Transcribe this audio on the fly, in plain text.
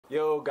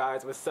Yo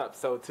guys, what's up?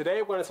 So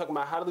today we're going to talk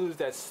about how to lose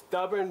that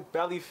stubborn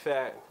belly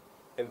fat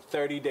in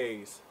 30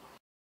 days.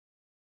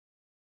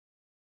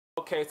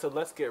 Okay, so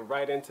let's get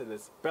right into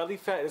this. Belly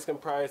fat is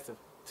comprised of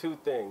two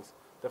things.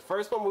 The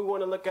first one we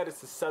want to look at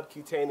is the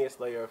subcutaneous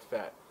layer of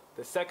fat.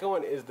 The second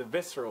one is the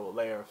visceral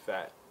layer of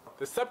fat.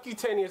 The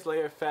subcutaneous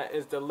layer of fat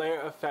is the layer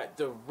of fat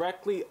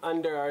directly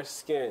under our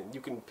skin. You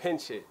can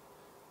pinch it.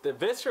 The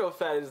visceral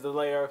fat is the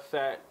layer of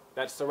fat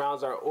that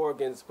surrounds our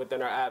organs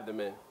within our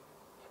abdomen.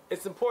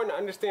 It's important to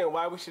understand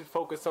why we should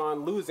focus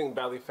on losing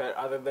belly fat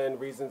other than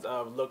reasons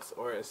of looks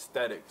or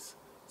aesthetics.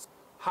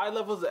 High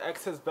levels of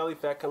excess belly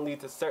fat can lead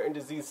to certain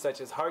diseases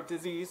such as heart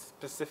disease,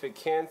 specific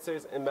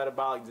cancers, and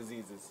metabolic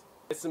diseases.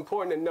 It's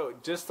important to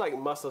note, just like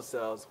muscle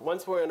cells,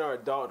 once we're in our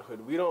adulthood,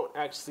 we don't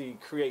actually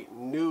create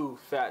new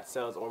fat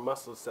cells or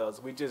muscle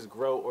cells. We just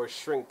grow or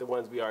shrink the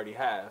ones we already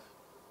have.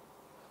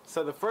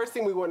 So the first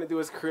thing we want to do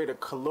is create a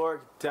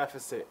caloric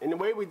deficit. And the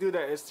way we do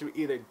that is through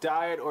either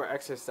diet or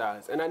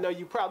exercise. And I know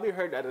you probably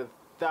heard that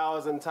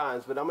 1,000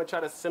 times, but I'm going to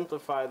try to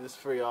simplify this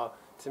for y'all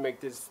to make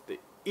this the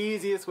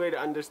easiest way to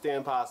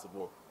understand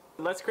possible.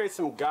 Let's create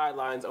some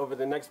guidelines over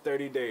the next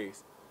 30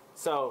 days.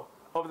 So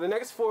over the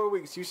next 4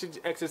 weeks, you should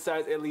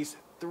exercise at least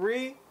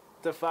 3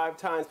 to 5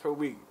 times per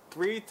week.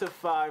 3 to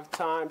 5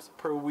 times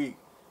per week.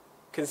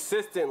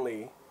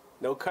 Consistently.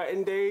 No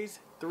cutting days.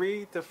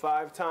 3 to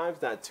 5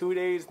 times, not 2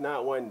 days,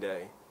 not 1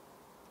 day.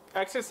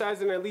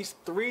 Exercising at least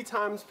 3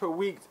 times per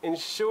week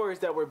ensures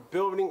that we're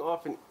building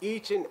off in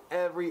each and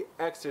every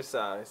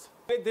exercise.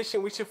 In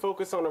addition, we should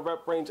focus on a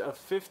rep range of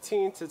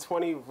 15 to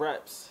 20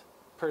 reps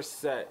per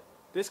set.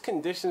 This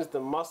conditions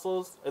the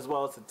muscles as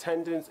well as the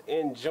tendons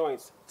and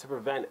joints to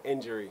prevent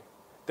injury.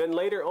 Then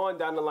later on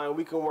down the line,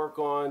 we can work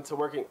on to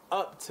working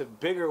up to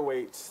bigger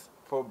weights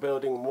for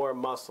building more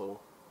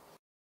muscle.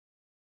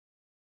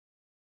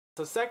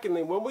 So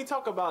secondly, when we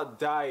talk about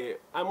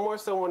diet, I more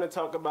so want to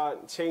talk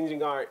about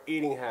changing our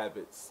eating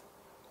habits.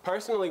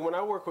 Personally, when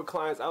I work with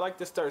clients, I like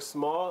to start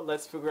small.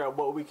 Let's figure out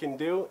what we can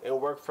do and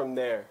work from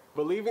there.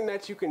 Believing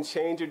that you can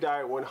change your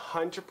diet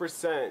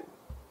 100%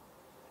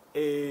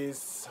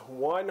 is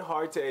one,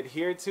 hard to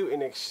adhere to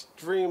and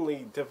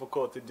extremely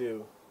difficult to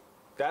do.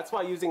 That's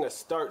why using a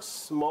start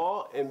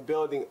small and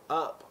building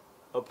up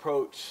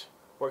approach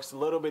works a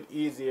little bit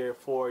easier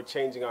for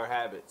changing our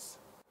habits.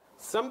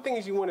 Some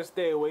things you want to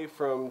stay away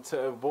from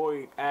to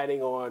avoid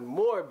adding on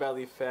more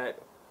belly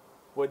fat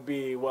would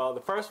be, well,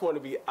 the first one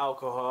would be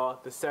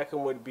alcohol, the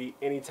second would be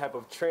any type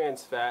of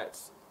trans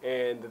fats,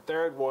 and the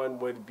third one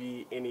would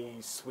be any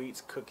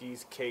sweets,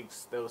 cookies,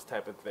 cakes, those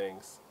type of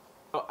things.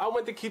 I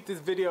want to keep this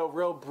video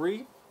real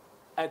brief.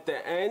 At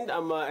the end,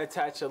 I'm going to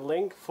attach a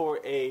link for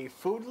a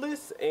food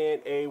list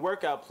and a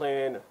workout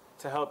plan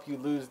to help you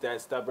lose that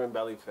stubborn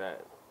belly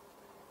fat.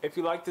 If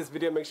you like this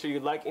video, make sure you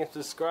like and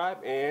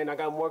subscribe, and I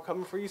got more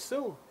coming for you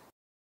soon.